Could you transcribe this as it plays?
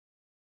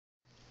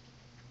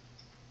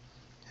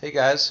Hey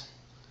guys,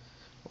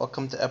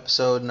 welcome to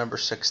episode number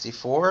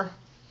 64.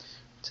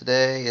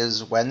 Today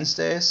is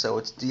Wednesday, so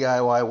it's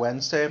DIY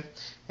Wednesday,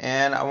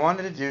 and I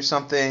wanted to do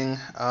something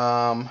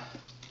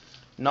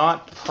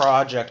not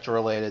project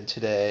related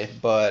today,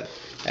 but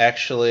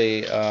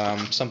actually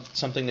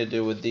something to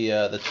do with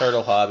the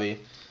turtle hobby.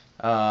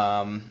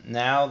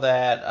 Now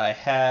that I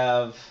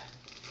have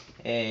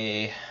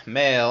a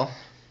male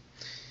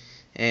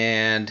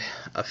and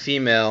a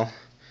female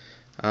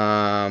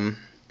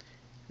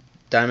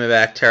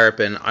Diamondback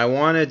Terrapin, I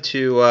wanted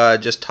to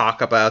just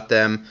talk about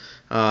them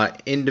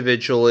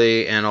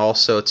individually and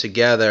also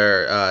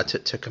together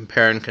to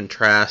compare and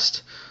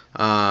contrast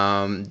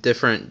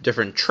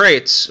different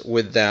traits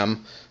with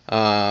them,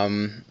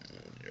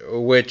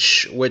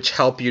 which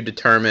help you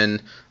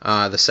determine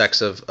the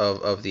sex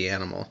of the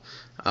animal.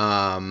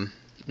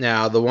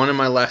 Now, the one in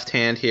my left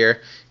hand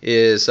here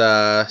is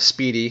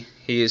Speedy.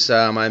 He's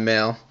my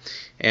male.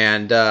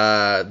 And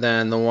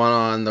then the one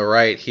on the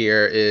right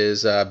here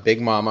is Big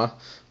Mama.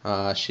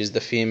 She's the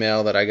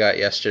female that I got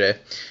yesterday.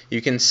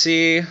 You can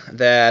see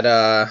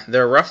that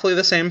they're roughly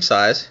the same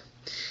size.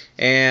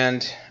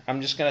 And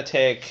I'm just going to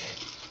take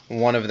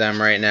one of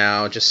them right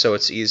now just so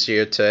it's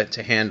easier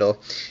to handle.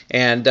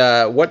 And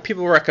what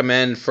people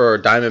recommend for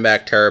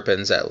Diamondback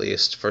Terrapins, at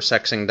least, for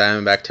sexing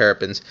Diamondback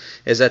Terrapins,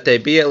 is that they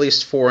be at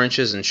least 4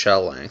 inches in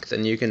shell length.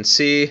 And you can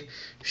see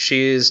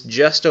she's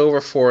just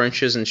over 4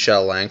 inches in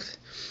shell length.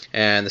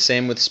 And the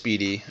same with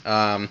Speedy.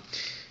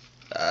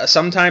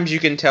 Sometimes you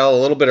can tell a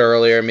little bit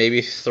earlier,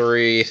 maybe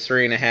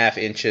 3.5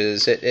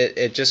 inches.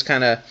 It just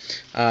kind of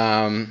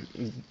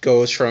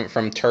goes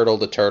from turtle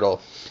to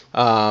turtle.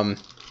 But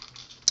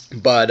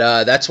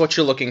that's what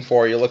you're looking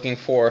for. You're looking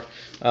for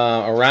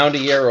around a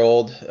year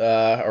old,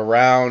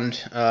 around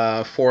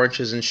 4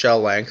 inches in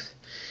shell length.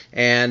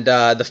 And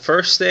the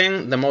first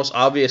thing, the most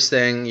obvious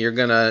thing you're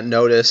going to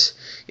notice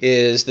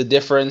is the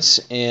difference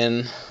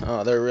in,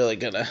 they're really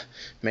going to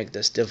make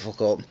this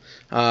difficult,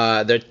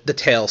 the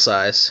tail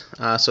size.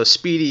 So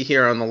Speedy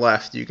here on the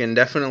left, you can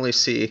definitely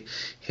see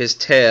his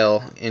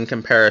tail in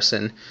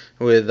comparison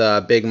with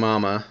Big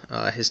Mama.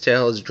 His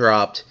tail has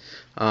dropped.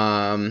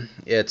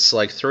 It's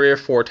like 3 or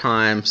 4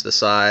 times the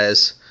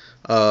size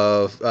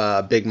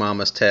of Big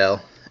Mama's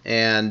tail.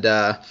 And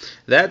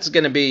that's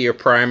going to be your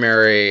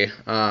primary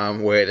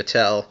way to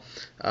tell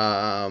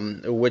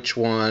which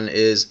one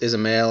is a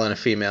male and a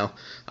female.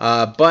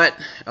 But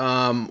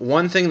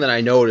one thing that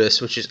I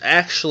noticed, which is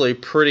actually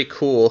pretty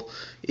cool,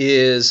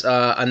 is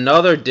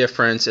another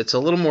difference. It's a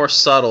little more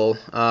subtle,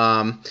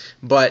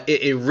 but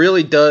it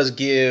really does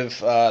give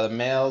the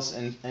males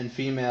and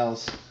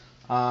females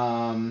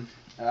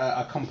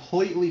a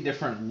completely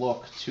different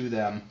look to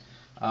them.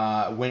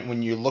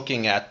 When you're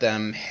looking at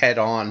them head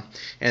on,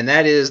 and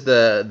that is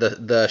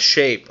the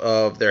shape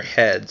of their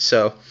head.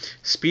 So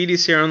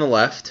Speedy's here on the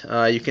left.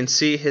 You can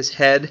see his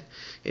head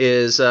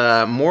is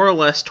more or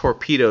less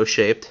torpedo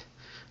shaped.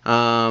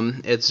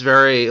 It's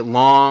very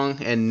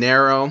long and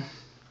narrow,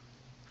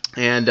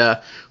 and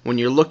when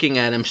you're looking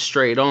at him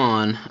straight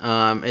on,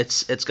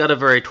 it's got a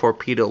very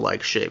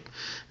torpedo-like shape.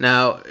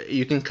 Now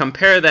you can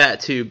compare that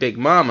to Big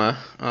Mama,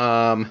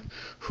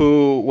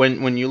 who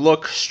when you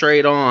look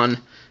straight on,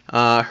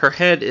 her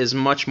head is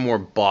much more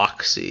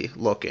boxy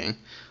looking.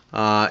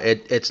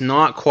 It's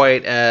not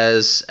quite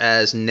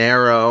as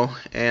narrow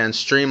and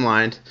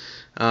streamlined.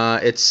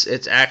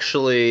 It's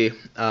actually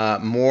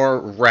more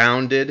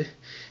rounded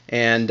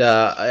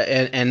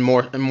and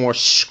more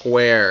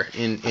square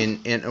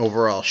in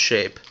overall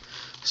shape.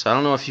 So I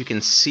don't know if you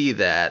can see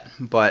that,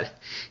 but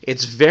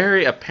it's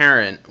very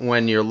apparent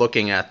when you're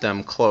looking at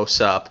them close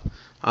up,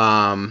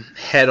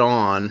 head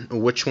on,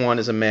 which one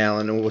is a male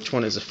and which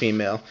one is a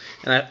female.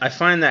 And I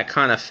find that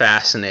kind of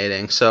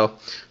fascinating. So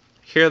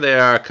here they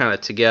are kind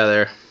of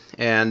together,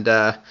 and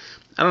I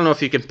don't know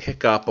if you can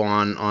pick up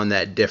on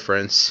that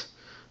difference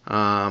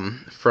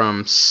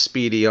from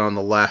Speedy on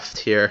the left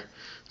here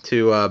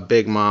to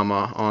Big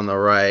Mama on the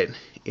right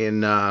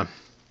in the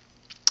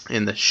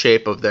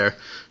shape of their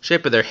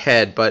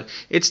head, but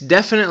it's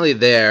definitely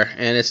there,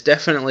 and it's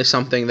definitely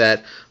something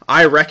that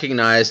I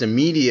recognized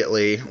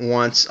immediately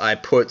once I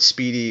put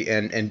Speedy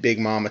and Big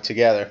Mama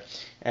together.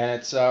 And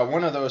it's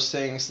one of those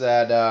things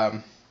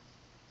that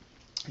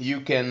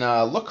you can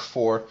look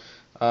for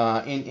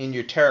in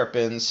your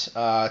terrapins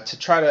to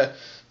try to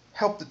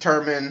help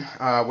determine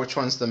which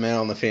one's the male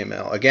and the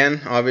female.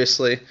 Again,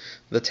 obviously,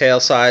 the tail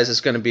size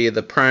is going to be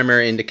the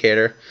primary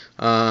indicator,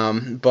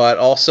 but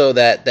also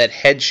that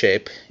head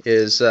shape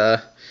is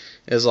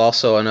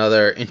also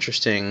another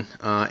interesting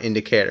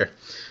indicator.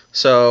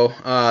 So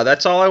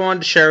that's all I wanted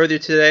to share with you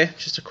today.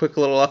 Just a quick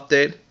little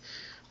update.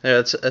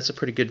 That's a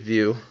pretty good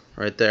view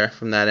right there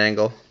from that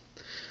angle.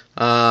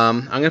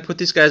 I'm going to put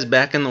these guys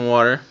back in the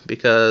water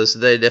because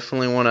they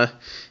definitely want to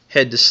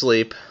head to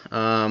sleep.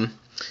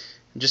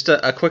 Just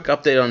a quick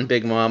update on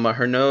Big Mama.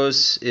 Her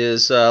nose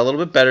is a little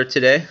bit better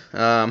today.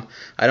 I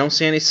don't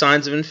see any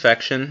signs of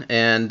infection,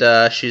 and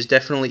she's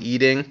definitely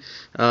eating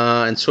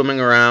and swimming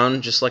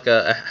around just like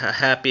a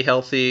happy,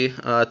 healthy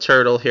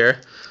turtle here.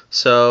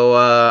 So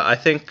I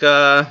think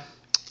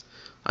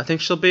I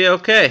think she'll be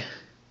okay.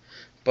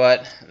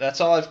 But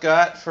that's all I've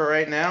got for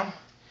right now.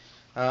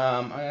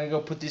 I'm going to go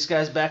put these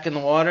guys back in the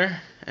water,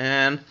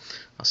 and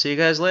I'll see you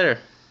guys later.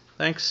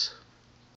 Thanks.